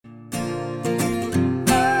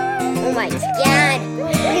my God.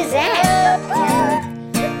 Who's that?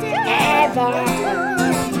 Ever.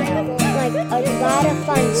 Like a lot of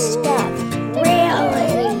fun stuff.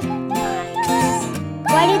 Really nice.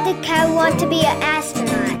 Why did the cow want to be an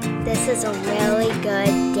astronaut? This is a really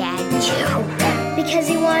good dad joke. Because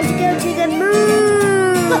he wanted to go to the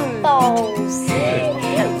moon. Footballs.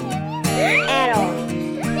 At all.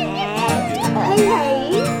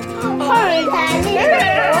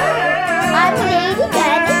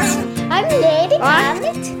 I'm Lady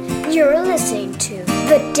Gamet. You're listening to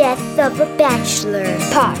The Death of a Bachelor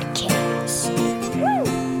podcast.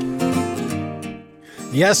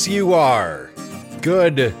 Yes, you are.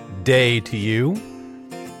 Good day to you,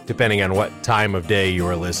 depending on what time of day you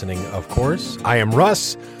are listening, of course. I am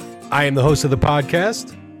Russ. I am the host of the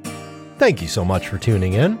podcast. Thank you so much for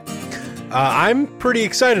tuning in. I'm pretty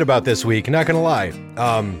excited about this week, not going to lie.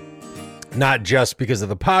 Not just because of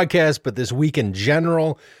the podcast, but this week in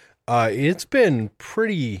general. It's been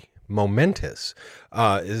pretty momentous.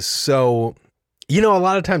 So, a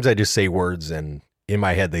lot of times I just say words and in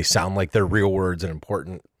my head they sound like they're real words and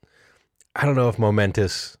important. I don't know if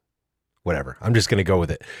momentous, whatever. I'm just going to go with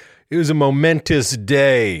it. It was a momentous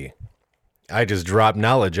day. I just dropped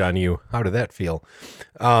knowledge on you. How did that feel?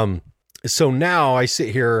 So now I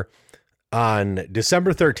sit here on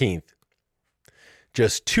December 13th,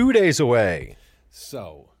 just 2 days away.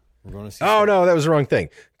 So we're going to see. Oh, no, that was the wrong thing.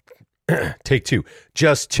 Take two.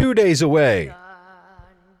 Just 2 days away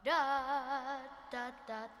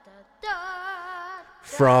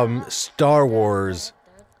from Star Wars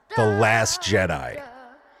The Last Jedi.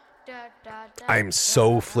 I'm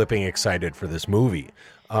so flipping excited for this movie.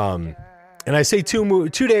 And I say 2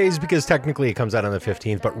 days because technically it comes out on the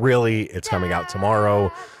 15th, but really it's coming out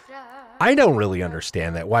tomorrow. I don't really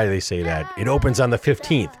understand that. Why do they say that? It opens on the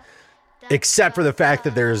 15th, except for the fact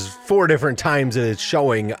that there's 4 different times that it's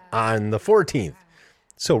showing on the 14th.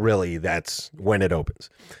 So really, that's when it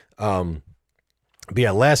opens. But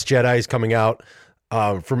yeah, Last Jedi is coming out.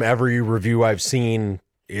 From every review I've seen,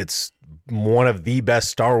 it's one of the best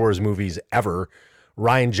Star Wars movies ever.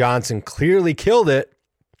 Rian Johnson clearly killed it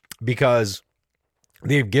because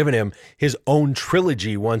they've given him his own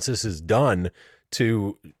trilogy once this is done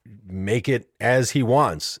to make it as he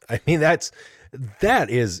wants. I mean,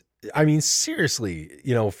 seriously,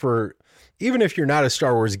 for even if you're not a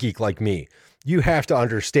Star Wars geek like me, you have to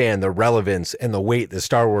understand the relevance and the weight that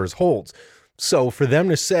Star Wars holds. So for them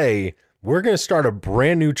to say, we're going to start a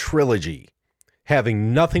brand new trilogy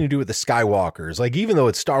having nothing to do with the Skywalkers, like even though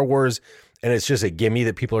it's Star Wars and it's just a gimme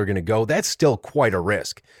that people are going to go, that's still quite a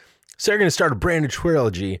risk. So they're going to start a brand new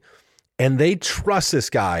trilogy and they trust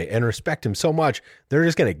this guy and respect him so much, they're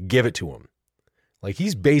just going to give it to him. Like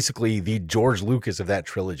he's basically the George Lucas of that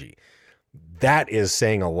trilogy. That is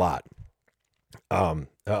saying a lot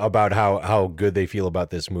about how good they feel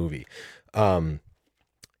about this movie. And,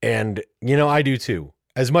 I do too.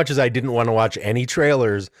 As much as I didn't want to watch any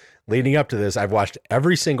trailers leading up to this, I've watched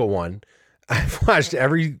every single one. I've watched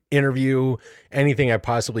every interview, anything I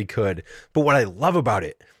possibly could. But what I love about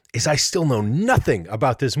it is I still know nothing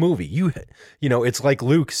about this movie. It's like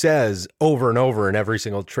Luke says over and over in every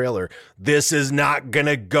single trailer, this is not going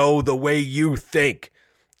to go the way you think.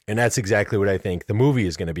 And that's exactly what I think the movie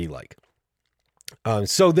is going to be like.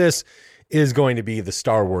 So this is going to be the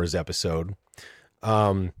Star Wars episode.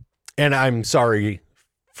 And I'm sorry,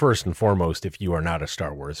 first and foremost, if you are not a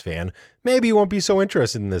Star Wars fan, maybe you won't be so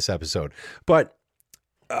interested in this episode. But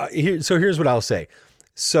here's what I'll say.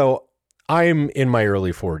 So I'm in my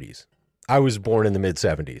early 40s. I was born in the mid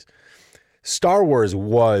 70s. Star Wars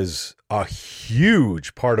was a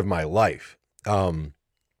huge part of my life. And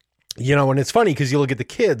it's funny because you look at the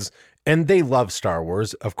kids and they love Star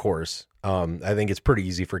Wars, of course. I think it's pretty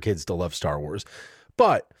easy for kids to love Star Wars,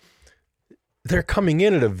 but they're coming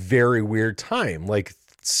in at a very weird time. Like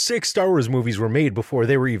 6 Star Wars movies were made before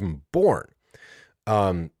they were even born.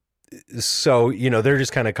 So, they're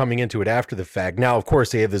just kind of coming into it after the fact. Now, of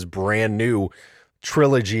course, they have this brand new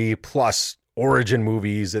trilogy plus origin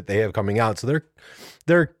movies that they have coming out. So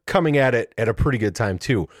they're coming at it at a pretty good time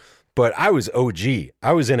too. But I was OG.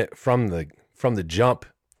 I was in it from the jump,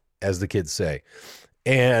 as the kids say.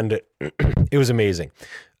 And it was amazing.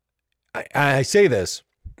 I say this,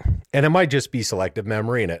 and it might just be selective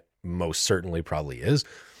memory, and it most certainly probably is.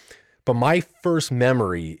 But my first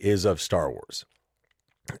memory is of Star Wars.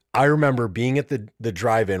 I remember being at the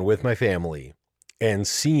drive-in with my family and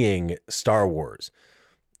seeing Star Wars.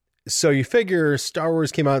 So you figure Star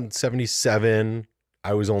Wars came out in 77.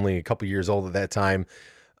 I was only a couple years old at that time.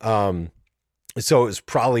 So it was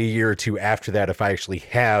probably a year or two after that if I actually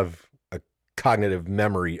have a cognitive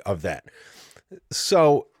memory of that.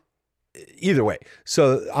 So either way,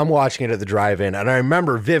 so I'm watching it at the drive-in, and I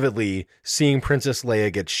remember vividly seeing Princess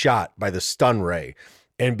Leia get shot by the stun ray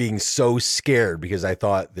and being so scared because I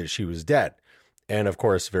thought that she was dead. And of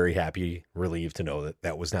course, very happy, relieved to know that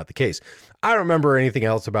that was not the case. I don't remember anything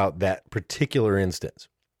else about that particular instance,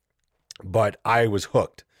 but I was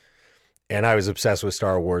hooked, and I was obsessed with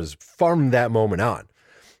Star Wars from that moment on.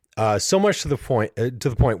 So much to the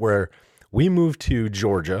point where we moved to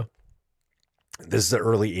Georgia. This is the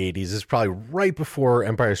early 80s. This is probably right before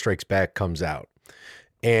Empire Strikes Back comes out.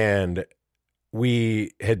 And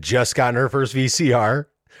we had just gotten our first VCR,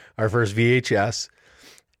 our first VHS,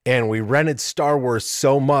 and we rented Star Wars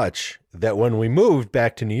so much that when we moved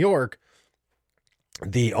back to New York,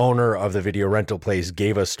 the owner of the video rental place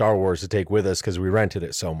gave us Star Wars to take with us because we rented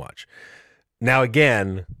it so much. Now,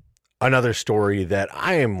 again, another story that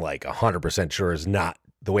I am like 100% sure is not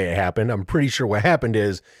the way it happened. I'm pretty sure what happened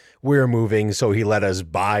is we were moving, so he let us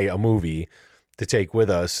buy a movie to take with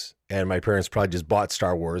us. And my parents probably just bought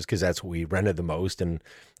Star Wars because that's what we rented the most. And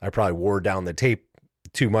I probably wore down the tape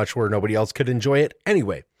too much where nobody else could enjoy it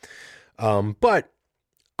anyway. But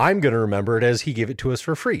I'm going to remember it as he gave it to us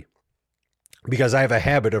for free because I have a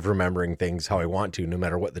habit of remembering things how I want to, no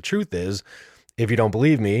matter what the truth is. If you don't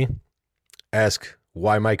believe me, ask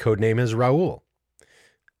why my code name is Raul.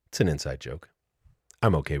 It's an inside joke.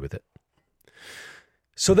 I'm okay with it.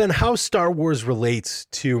 So then how Star Wars relates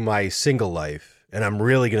to my single life, and I'm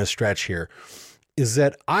really going to stretch here, is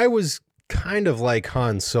that I was kind of like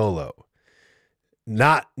Han Solo.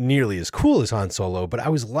 Not nearly as cool as Han Solo, but I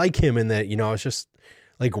was like him in that, I was just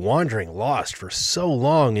like wandering lost for so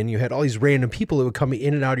long, and you had all these random people that would come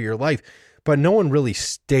in and out of your life, but no one really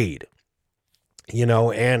stayed,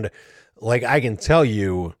 and like I can tell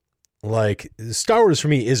you, like Star Wars for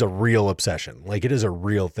me is a real obsession. Like it is a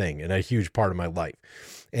real thing and a huge part of my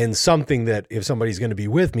life, and something that if somebody's going to be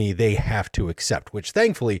with me, they have to accept, which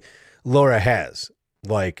thankfully Laura has.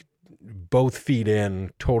 Like both feet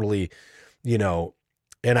in totally,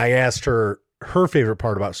 and I asked her favorite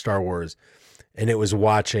part about Star Wars, and it was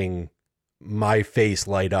watching my face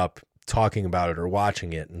light up talking about it or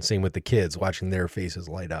watching it, and same with the kids watching their faces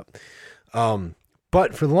light up.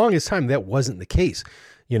 But for the longest time, that wasn't the case.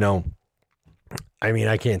 I mean,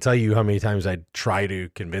 I can't tell you how many times I try to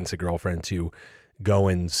convince a girlfriend to go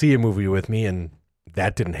and see a movie with me, and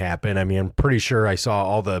that didn't happen. I mean, I'm pretty sure I saw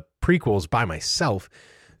all the prequels by myself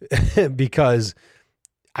because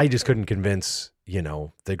I just couldn't convince,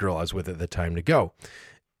 the girl I was with at the time to go.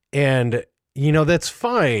 And, that's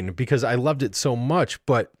fine because I loved it so much,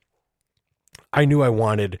 but I knew I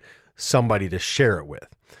wanted somebody to share it with.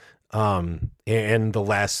 And the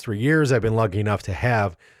last 3 years, I've been lucky enough to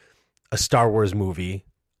have a Star Wars movie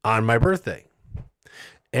on my birthday.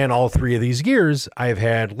 And all 3 of these years, I've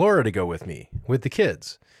had Laura to go with me, with the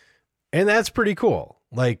kids. And that's pretty cool.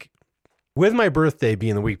 Like, with my birthday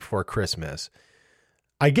being the week before Christmas,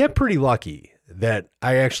 I get pretty lucky that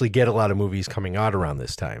I actually get a lot of movies coming out around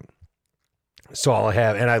this time. So I'll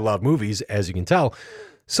have, and I love movies, as you can tell.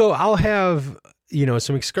 So I'll have,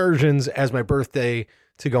 some excursions as my birthday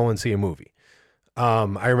to go and see a movie.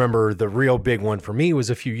 I remember the real big one for me was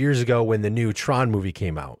a few years ago when the new Tron movie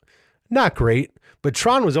came out. Not great, but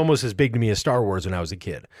Tron was almost as big to me as Star Wars when I was a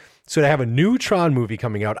kid. So to have a new Tron movie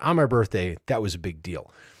coming out on my birthday, that was a big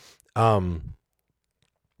deal. And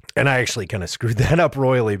I actually kind of screwed that up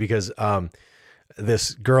royally because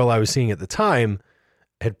this girl I was seeing at the time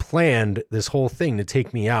had planned this whole thing to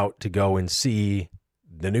take me out to go and see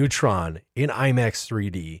the new Tron in IMAX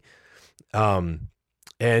 3D.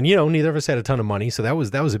 And, neither of us had a ton of money, so that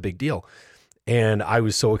was a big deal. And I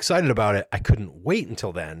was so excited about it, I couldn't wait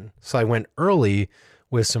until then. So I went early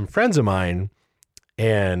with some friends of mine,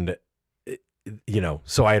 and,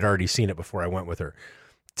 so I had already seen it before I went with her.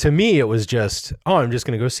 To me, it was just, I'm just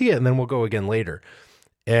going to go see it, and then we'll go again later.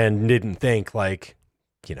 And didn't think like,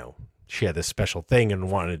 she had this special thing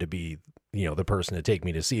and wanted to be, the person to take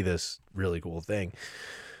me to see this really cool thing.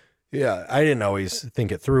 Yeah, I didn't always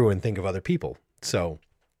think it through and think of other people. So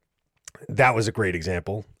that was a great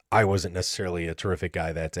example. I wasn't necessarily a terrific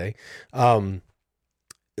guy that day.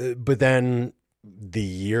 But then the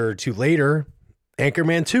year or two later,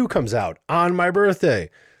 Anchorman 2 comes out on my birthday.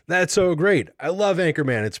 That's so great. I love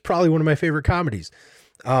Anchorman. It's probably one of my favorite comedies.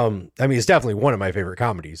 It's definitely one of my favorite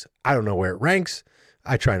comedies. I don't know where it ranks.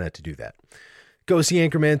 I try not to do that. Go see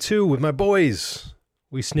Anchorman 2 with my boys.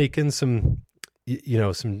 We sneak in some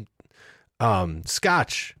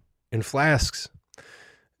scotch in flasks.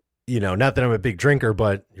 Not that I'm a big drinker,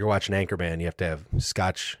 but you're watching Anchorman, you have to have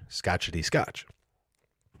scotchety scotch.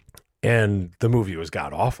 And the movie was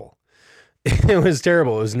god awful. It was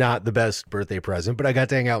terrible. It was not the best birthday present, but I got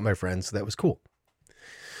to hang out with my friends, so that was cool.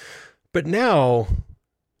 But now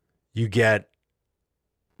you get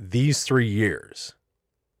these 3 years.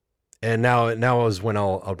 And now is when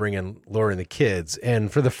I'll bring in Laura and the kids.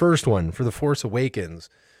 And for the first one, for The Force Awakens,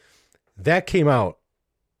 that came out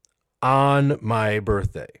on my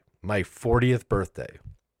birthday, my 40th birthday.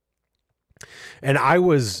 And I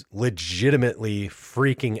was legitimately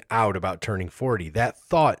freaking out about turning 40. That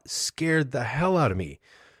thought scared the hell out of me.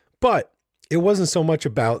 But it wasn't so much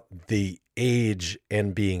about the age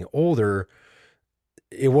and being older.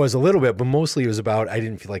 It was a little bit, but mostly it was about I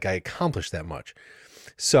didn't feel like I accomplished that much.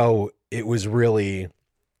 So it was really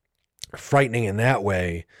frightening in that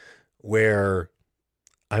way, where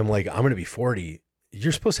I'm like, I'm going to be 40.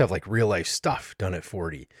 You're supposed to have like real life stuff done at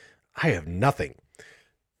 40. I have nothing.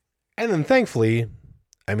 And then thankfully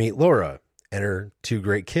I meet Laura and her 2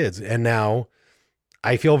 great kids. And now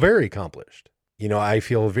I feel very accomplished. I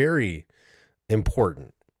feel very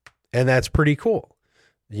important, and that's pretty cool.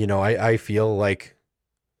 I feel like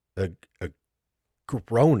a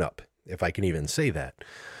grown up, if I can even say that.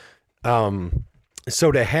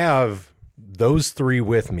 So to have those 3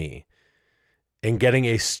 with me and getting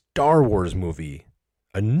a Star Wars movie,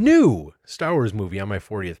 a new Star Wars movie on my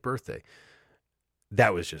 40th birthday,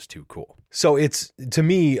 that was just too cool. So it's, to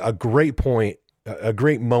me, a great point, a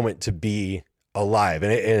great moment to be alive.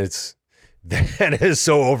 And it's, that is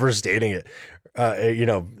so overstating it,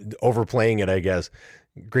 overplaying it, I guess.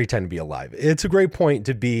 Great time to be alive. It's a great point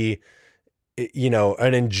to be,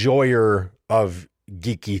 an enjoyer of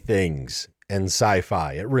geeky things and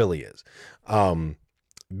sci-fi. It really is.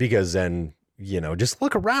 Because then, just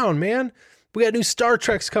look around, man. We got new Star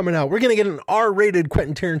Treks coming out. We're going to get an R-rated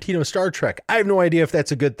Quentin Tarantino Star Trek. I have no idea if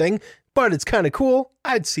that's a good thing, but it's kind of cool.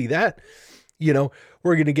 I'd see that. We're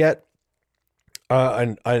going to get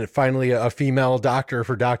finally a female doctor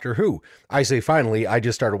for Doctor Who. I say finally, I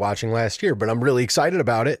just started watching last year, but I'm really excited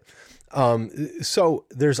about it. So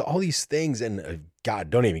there's all these things, and God,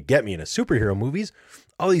 don't even get me into superhero movies,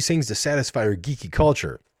 all these things to satisfy our geeky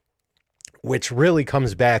culture, which really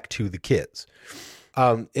comes back to the kids.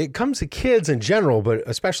 It comes to kids in general, but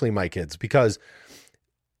especially my kids, because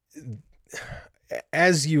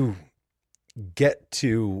as you get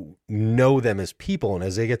to know them as people and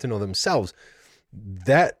as they get to know themselves,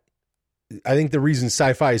 that I think the reason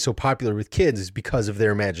sci-fi is so popular with kids is because of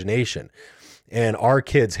their imagination. And our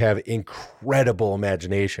kids have incredible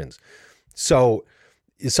imaginations. So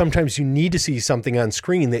sometimes you need to see something on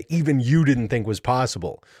screen that even you didn't think was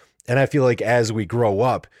possible. And I feel like as we grow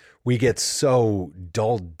up, we get so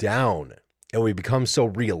dulled down and we become so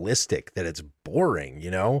realistic that it's boring,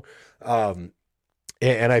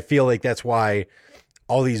 and I feel like that's why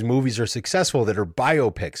all these movies are successful that are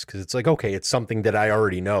biopics, because it's like, okay, it's something that I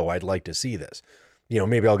already know. I'd like to see this.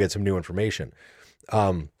 Maybe I'll get some new information.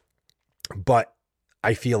 But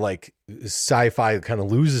I feel like sci-fi kind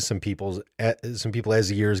of loses some people as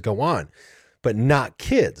the years go on, but not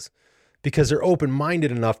kids. Because they're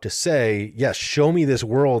open-minded enough to say, yes, show me this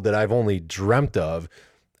world that I've only dreamt of.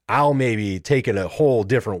 I'll maybe take it a whole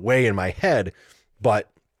different way in my head,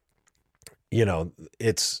 but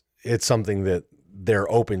it's something that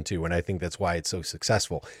they're open to. And I think that's why it's so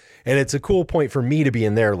successful. And it's a cool point for me to be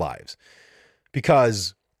in their lives,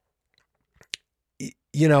 because,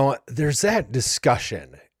 there's that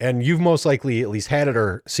discussion, and you've most likely at least had it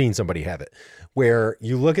or seen somebody have it, where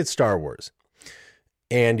you look at Star Wars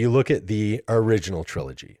and you look at the original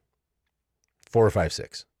trilogy, 4, 5,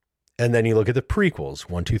 6. And then you look at the prequels,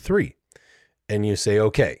 1, 2, 3. And you say,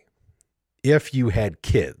 okay, if you had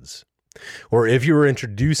kids, or if you were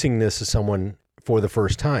introducing this to someone for the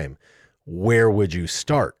first time, where would you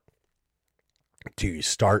start? Do you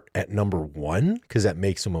start at number 1? Because that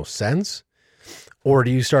makes the most sense. Or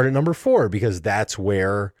do you start at number 4? Because that's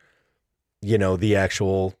where, the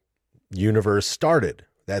actual universe started.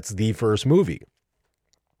 That's the first movie.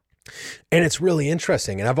 And it's really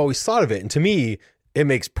interesting. And I've always thought of it. And to me, it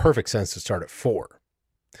makes perfect sense to start at 4,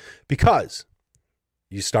 because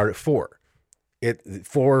you start at 4.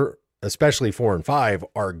 4, especially 4 and 5,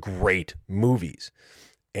 are great movies,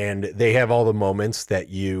 and they have all the moments that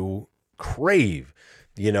you crave,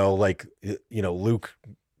 like, Luke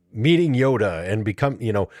meeting Yoda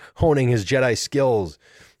and honing his Jedi skills,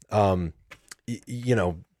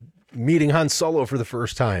 meeting Han Solo for the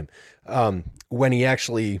first time, when he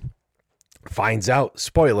actually finds out,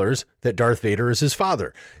 spoilers, that Darth Vader is his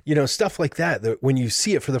father, stuff like that, that when you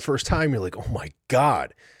see it for the first time, you're like, oh my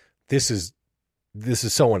God, this is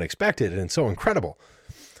so unexpected and so incredible.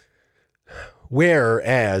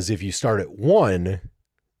 Whereas if you start at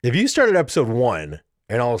episode 1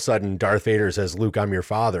 And all of a sudden, Darth Vader says, Luke, I'm your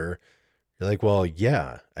father. You're like, well,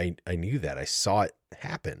 yeah, I knew that. I saw it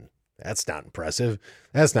happen. That's not impressive.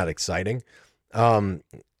 That's not exciting. How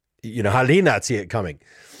did he not see it coming?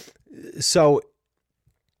 So,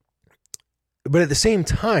 but at the same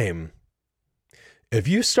time, if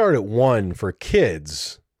you start at 1 for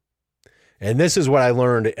kids, and this is what I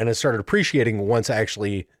learned and I started appreciating once I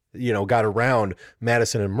actually, got around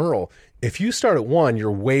Madison and Merle. If you start at 1,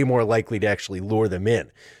 you're way more likely to actually lure them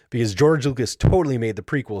in, because George Lucas totally made the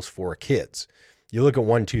prequels for kids. You look at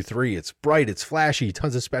 1, 2, 3, it's bright, it's flashy,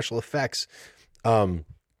 tons of special effects.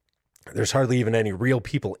 There's hardly even any real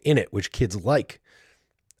people in it, which kids like,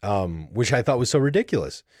 which I thought was so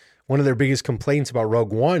ridiculous. One of their biggest complaints about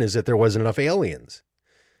Rogue One is that there wasn't enough aliens.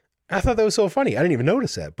 I thought that was so funny. I didn't even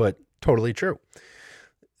notice that, but totally true.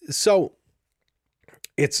 So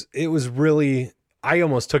it was really, I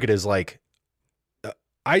almost took it as like,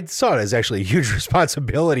 I saw it as actually a huge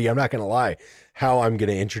responsibility. I'm not going to lie, how I'm going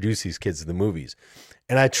to introduce these kids to the movies.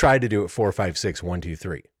 And I tried to do it 4, 5, 6, 1, 2,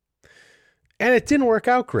 3. And it didn't work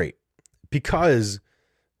out great, because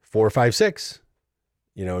 4, 5, 6,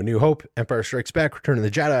 A New Hope, Empire Strikes Back, Return of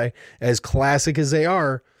the Jedi, as classic as they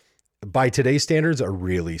are, by today's standards, are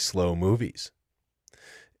really slow movies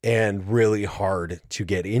and really hard to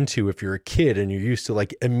get into if you're a kid and you're used to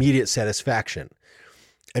like immediate satisfaction.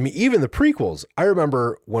 I mean, even the prequels, I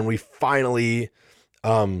remember when we finally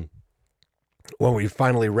wrapped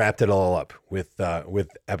it all up with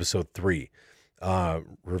episode 3,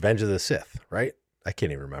 Revenge of the Sith, right? I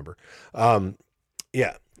can't even remember.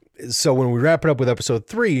 Yeah. So when we wrap it up with episode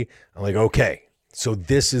 3, I'm like, okay, so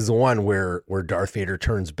this is the one where Darth Vader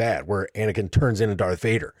turns bad, where Anakin turns into Darth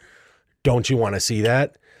Vader. Don't you want to see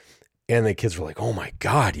that? And the kids were like, oh my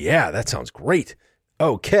God, yeah, that sounds great.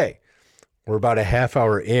 Okay. We're about a half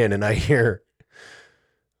hour in and I hear,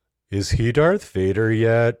 is he Darth Vader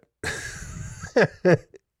yet?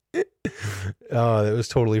 Oh, that was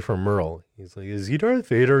totally from Merle. He's like, is he Darth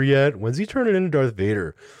Vader yet? When's he turning into Darth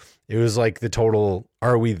Vader? It was like the total,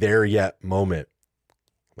 are we there yet moment.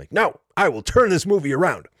 I'm like, no, I will turn this movie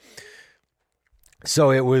around.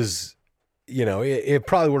 So it was, it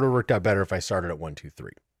probably would have worked out better if I started at 1, 2,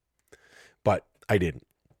 3, but I didn't.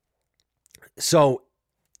 So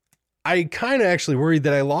I kind of actually worried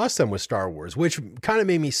that I lost them with Star Wars, which kind of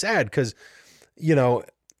made me sad because,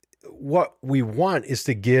 what we want is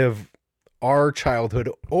to give our childhood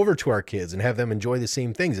over to our kids and have them enjoy the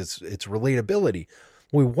same things. It's relatability.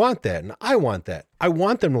 We want that. And I want that. I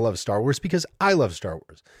want them to love Star Wars because I love Star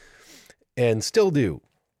Wars and still do.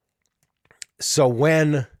 So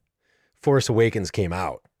when Force Awakens came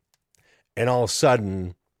out and all of a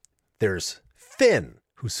sudden there's Finn,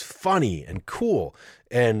 who's funny and cool.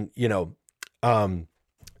 And,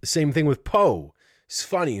 same thing with Poe. He's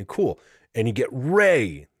funny and cool. And you get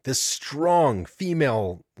Rey, this strong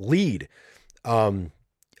female lead.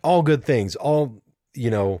 All good things, all,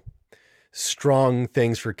 strong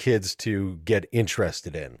things for kids to get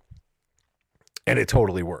interested in. And it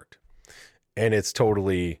totally worked. And it's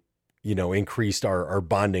totally, increased our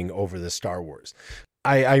bonding over the Star Wars.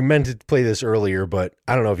 I meant to play this earlier, but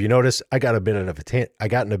I don't know if you noticed, I got in a bit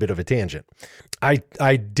of a tangent.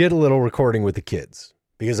 I did a little recording with the kids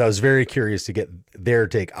because I was very curious to get their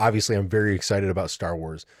take. Obviously, I'm very excited about Star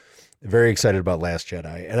Wars, very excited about Last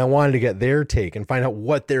Jedi, and I wanted to get their take and find out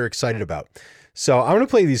what they're excited about. So I'm going to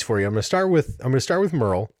play these for you. I'm going to start with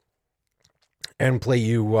Merle and play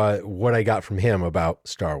you what I got from him about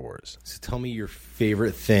Star Wars. So tell me your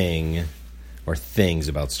favorite thing or things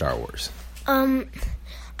about Star Wars. I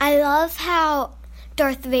love how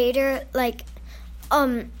Darth Vader,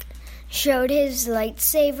 showed his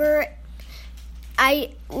lightsaber. My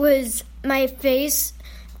face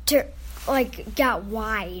got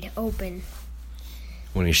wide open.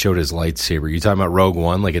 When he showed his lightsaber, you talking about Rogue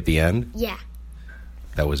One, at the end? Yeah.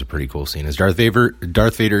 That was a pretty cool scene. Is Darth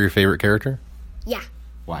Vader your favorite character? Yeah.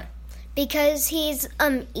 Why? Because he's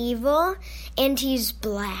evil and he's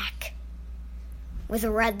black with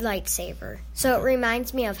a red lightsaber. So it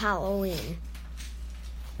reminds me of Halloween.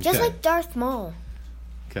 Just like Darth Maul.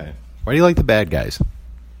 Okay. Why do you like the bad guys?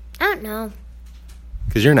 I don't know.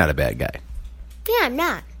 Because you're not a bad guy. Yeah, I'm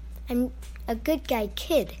not. I'm a good guy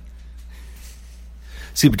kid.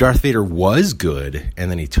 See, but Darth Vader was good, and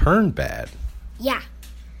then he turned bad. Yeah.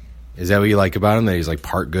 Is that what you like about him? That he's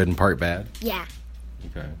part good and part bad? Yeah.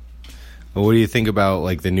 Okay. Well, what do you think about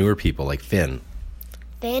the newer people, like Finn?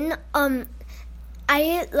 Finn,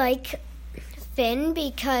 I like Finn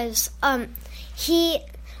because he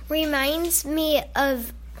reminds me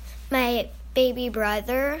of my baby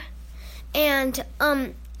brother, and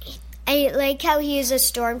I like how he is a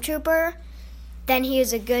stormtrooper, then he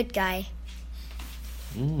was a good guy.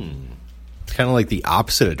 It's kind of like the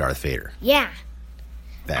opposite of Darth Vader. Yeah.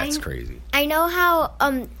 That's crazy. I know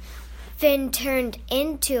how Finn turned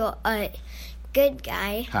into a good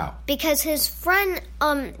guy. How? Because his friend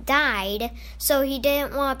died, so he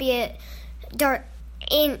didn't want to be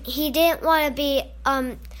a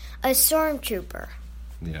stormtrooper.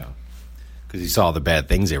 Yeah. Because he saw the bad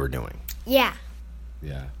things they were doing. Yeah.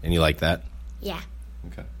 Yeah. And you like that? Yeah.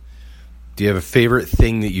 Okay. Do you have a favorite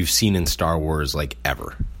thing that you've seen in Star Wars, like,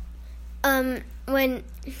 ever? When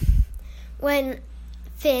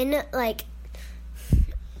Finn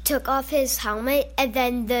took off his helmet, and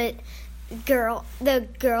then the girl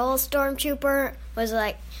stormtrooper was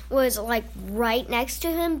right next to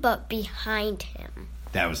him, but behind him.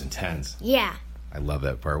 That was intense. Yeah. I love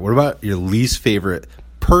that part. What about your least favorite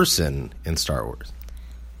person in Star Wars?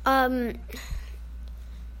 I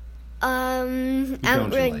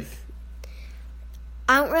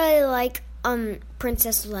don't really like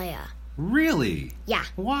Princess Leia. Really? Yeah.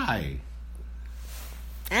 Why?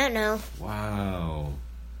 I don't know. Wow.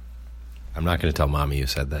 I'm not going to tell Mommy you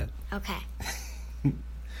said that. Okay.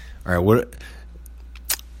 All right.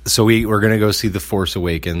 So we're going to go see The Force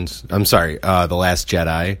Awakens. I'm sorry, The Last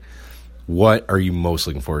Jedi. What are you most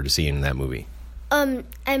looking forward to seeing in that movie? I'm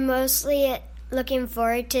mostly looking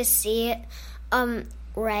forward to see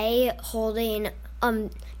Rey holding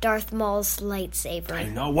Darth Maul's lightsaber. I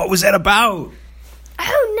know. What was that about? I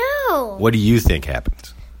don't know. What do you think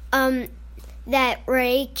happens? That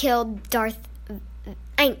Rey killed Darth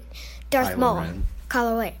Maul. Ren.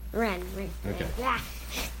 Kylo Ren. Okay. Yeah.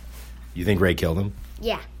 You think Rey killed him?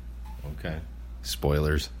 Yeah. Okay.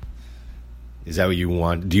 Spoilers. Is that what you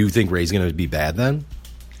want? Do you think Rey's going to be bad then?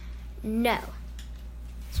 No.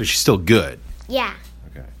 So she's still good? Yeah.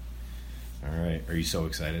 Okay. All right. Are you so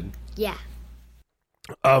excited? Yeah.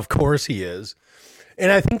 Of course he is.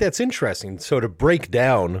 And I think that's interesting. So to break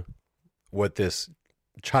down what this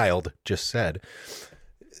child just said,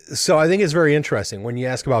 so I think it's very interesting. When you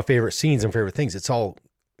ask about favorite scenes and favorite things, it's all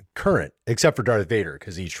current, except for Darth Vader,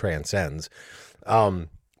 because he transcends.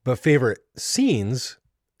 But favorite scenes,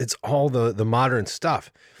 it's all the modern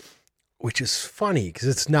stuff, which is funny because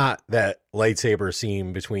it's not that lightsaber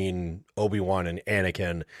scene between Obi-Wan and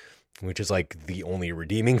Anakin, which is like the only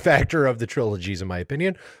redeeming factor of the trilogies, in my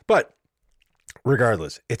opinion. But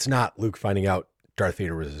regardless, it's not Luke finding out Darth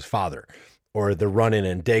Vader was his father, or the run-in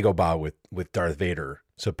in Dagobah with Darth Vader,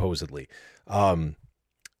 supposedly. Darth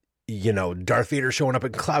Vader showing up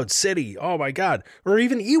in Cloud City. Oh my God. Or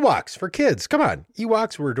even Ewoks for kids. Come on.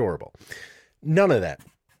 Ewoks were adorable. None of that.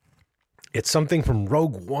 It's something from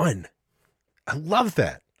Rogue One. I love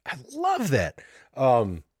that.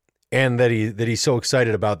 And that he's so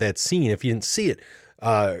excited about that scene. If you didn't see it,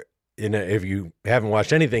 if you haven't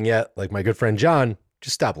watched anything yet, like my good friend John,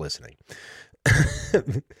 just stop listening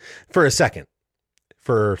for a second,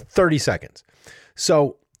 for 30 seconds.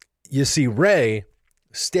 So you see Rey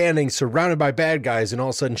standing surrounded by bad guys, and all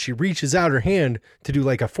of a sudden she reaches out her hand to do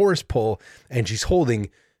like a force pull, and she's holding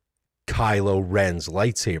Kylo Ren's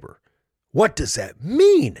lightsaber. What does that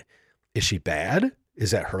mean? Is she bad?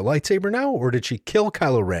 Is that her lightsaber now? Or did she kill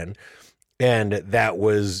Kylo Ren and that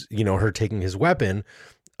was, her taking his weapon?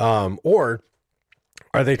 Or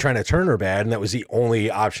are they trying to turn her bad and that was the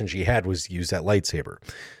only option she had was to use that lightsaber?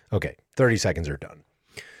 Okay, 30 seconds are done.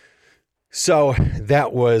 So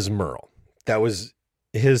that was Merle. That was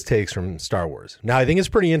his takes from Star Wars. Now, I think it's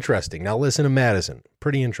pretty interesting. Now listen to Madison.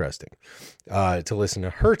 Pretty interesting to listen to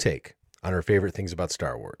her take on her favorite things about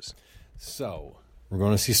Star Wars. So we're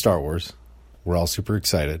going to see Star Wars. We're all super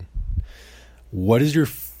excited. What is your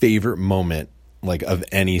favorite moment, of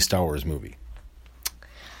any Star Wars movie?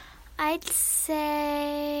 I'd say,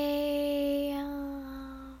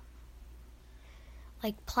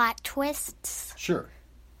 plot twists. Sure.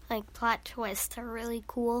 Plot twists are really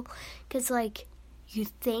cool because, you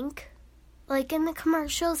think, in the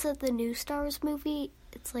commercials of the new Star Wars movie,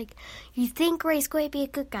 it's you think Rey's going to be a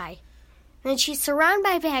good guy. And then she's surrounded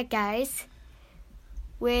by bad guys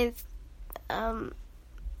with Kylo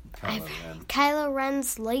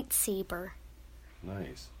Ren's lightsaber.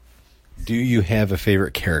 Nice. Do you have a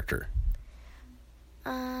favorite character?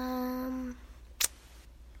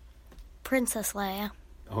 Princess Leia.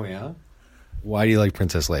 Oh, yeah? Why do you like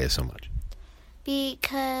Princess Leia so much?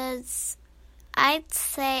 Because I'd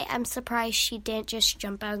say I'm surprised she didn't just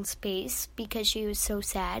jump out in space because she was so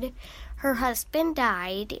sad. Her husband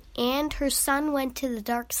died, and her son went to the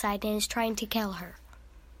dark side and is trying to kill her.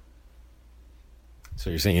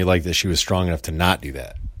 So you're saying you like that she was strong enough to not do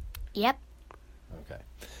that? Yep. Okay.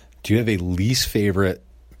 Do you have a least favorite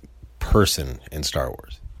person in Star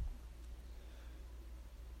Wars?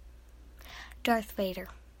 Darth Vader.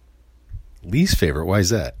 Least favorite? Why is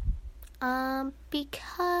that?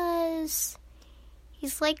 Because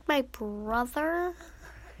he's like my brother.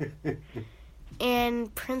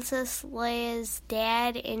 And Princess Leia's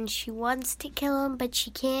dad, and she wants to kill him, but she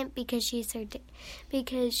can't because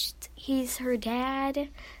because he's her dad.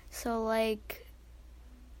 So like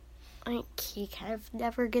he kind of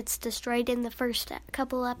never gets destroyed in the first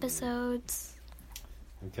couple episodes.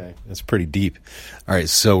 Okay, that's pretty deep. All right,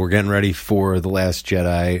 so we're getting ready for The Last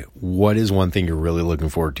Jedi. What is one thing you're really looking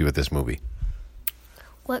forward to with this movie?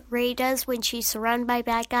 What Rey does when she's surrounded by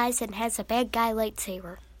bad guys and has a bad guy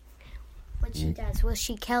lightsaber. What she does. Will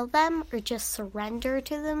she kill them or just surrender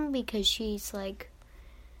to them because she's like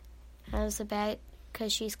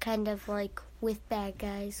because she's kind of like with bad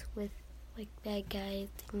guys, with like bad guys.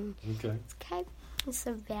 Okay. It's kind of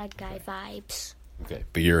some bad guy vibes. Okay,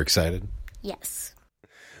 but you're excited? Yes.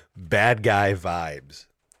 Bad guy vibes.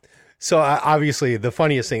 So obviously the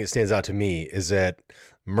funniest thing that stands out to me is that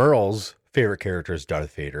Merle's favorite character is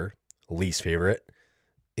Darth Vader. Least favorite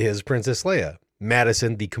is Princess Leia.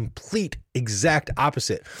 Madison, the complete exact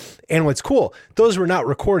opposite. And what's cool, those were not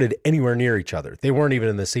recorded anywhere near each other. They weren't even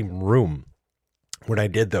in the same room when I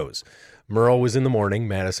did those. Merle was in the morning,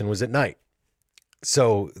 Madison was at night.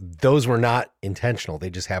 So those were not intentional. They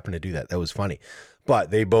just happened to do that. That was funny. But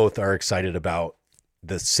they both are excited about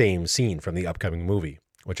the same scene from the upcoming movie,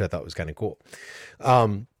 which I thought was kind of cool.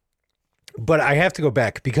 But I have to go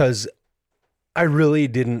back because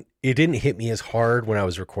it didn't hit me as hard when I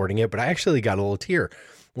was recording it, but I actually got a little tear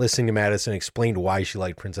listening to Madison explain why she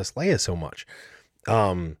liked Princess Leia so much.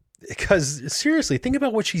 Because seriously, think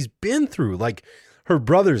about what she's been through. Like her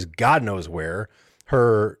brother's God knows where,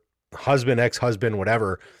 her husband, ex-husband,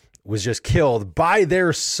 whatever, was just killed by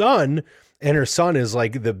their son. And her son is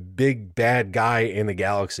like the big bad guy in the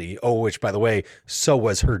galaxy. Oh, which by the way, so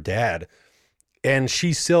was her dad. And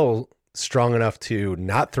she's still strong enough to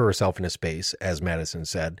not throw herself into space, as Madison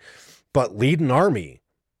said, but lead an army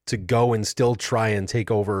to go and still try and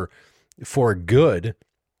take over for good,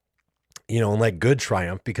 and let good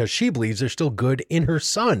triumph because she believes there's still good in her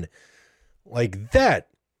son. Like that.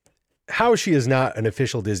 How she is not an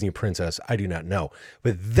official Disney princess, I do not know.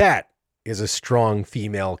 But that is a strong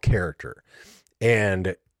female character.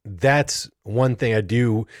 And that's one thing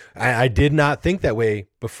I did not think that way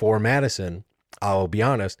before Madison, I'll be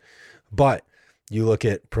honest. But you look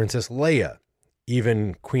at Princess Leia,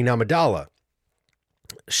 even Queen Amidala,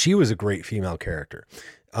 she was a great female character.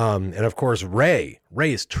 And of course, Rey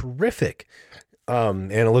is terrific.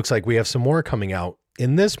 And it looks like we have some more coming out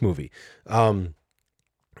in this movie. And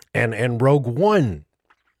Rogue One,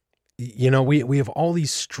 we have all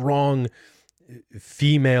these strong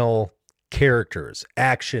female characters,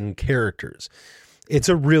 action characters. It's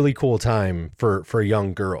a really cool time for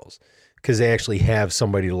young girls because they actually have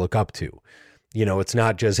somebody to look up to. It's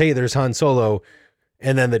not just, hey, there's Han Solo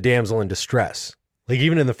and then the damsel in distress. Like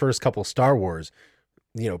even in the first couple Star Wars,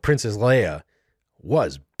 Princess Leia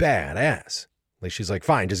was badass. Like she's like,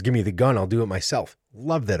 fine, just give me the gun. I'll do it myself.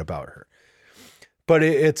 Love that about her. But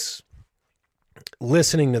it's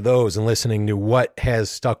listening to those and listening to what has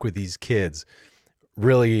stuck with these kids.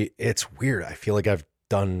 Really, it's weird. I feel like I've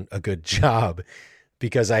done a good job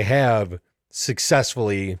because I have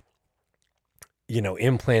successfully,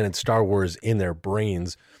 implanted Star Wars in their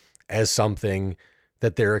brains as something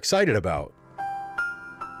that they're excited about.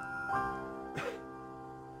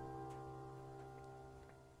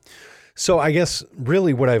 So I guess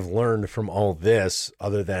really what I've learned from all this,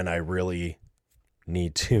 other than I really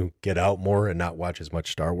need to get out more and not watch as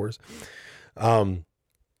much Star Wars,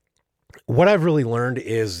 what I've really learned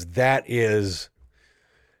is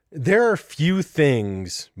there are few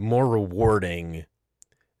things more rewarding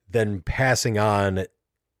than passing on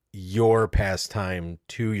your pastime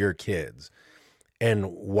to your kids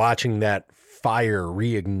and watching that fire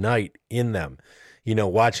reignite in them,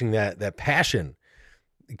 watching that passion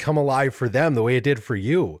come alive for them the way it did for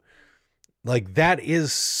you. Like that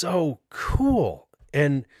is so cool.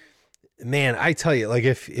 And man, I tell you, like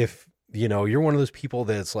if you're one of those people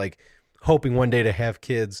that's like hoping one day to have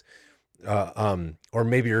kids, or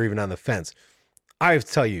maybe you're even on the fence, I have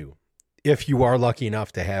to tell you, if you are lucky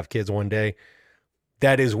enough to have kids one day,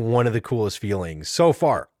 that is one of the coolest feelings so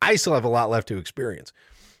far. I still have a lot left to experience,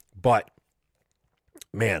 but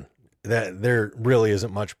man, that there really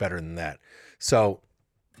isn't much better than that. So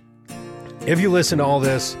if you listen to all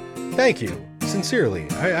this, thank you. Sincerely.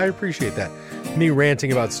 I appreciate that. Me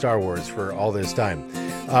ranting about Star Wars for all this time.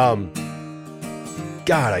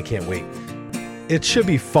 God, I can't wait. It should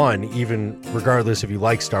be fun, even regardless if you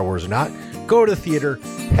like Star Wars or not. Go to the theater,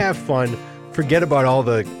 have fun, forget about all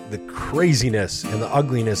the craziness and the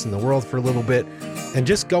ugliness in the world for a little bit and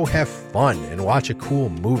just go have fun and watch a cool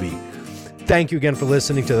movie. Thank you again for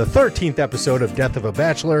listening to the 13th episode of Death of a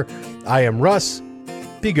Bachelor. I am Russ.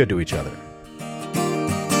 Be good to each other.